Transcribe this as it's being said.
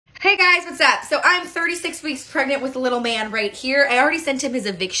Hey guys, what's up? So I'm 36 weeks pregnant with a little man right here. I already sent him his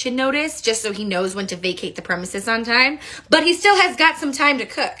eviction notice just so he knows when to vacate the premises on time, but he still has got some time to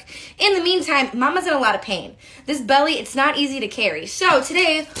cook. In the meantime, mama's in a lot of pain. This belly, it's not easy to carry. So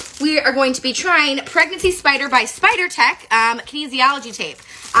today we are going to be trying Pregnancy Spider by Spidertech kinesiology tape.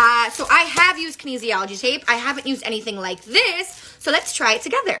 So I have used kinesiology tape. I haven't used anything like this. So let's try it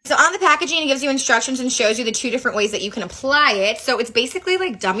together. So on the packaging, it gives you instructions and shows you the 2 different ways that you can apply it. So it's basically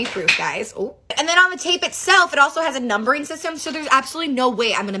like dummy proof, guys. Oh. And then on the tape itself, it also has a numbering system. So there's absolutely no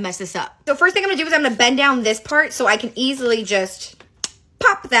way I'm gonna mess this up. So first thing I'm gonna do is I'm gonna bend down this part so I can easily just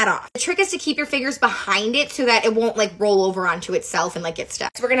pop that off. The trick is to keep your fingers behind it so that it won't like roll over onto itself and like get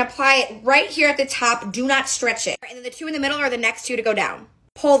stuck. So we're gonna apply it right here at the top. Do not stretch it. And then the 2 in the middle are the next 2 to go down.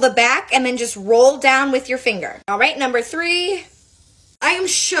 Pull the back and then just roll down with your finger. All right, number 3. I am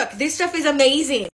shook. This stuff is amazing.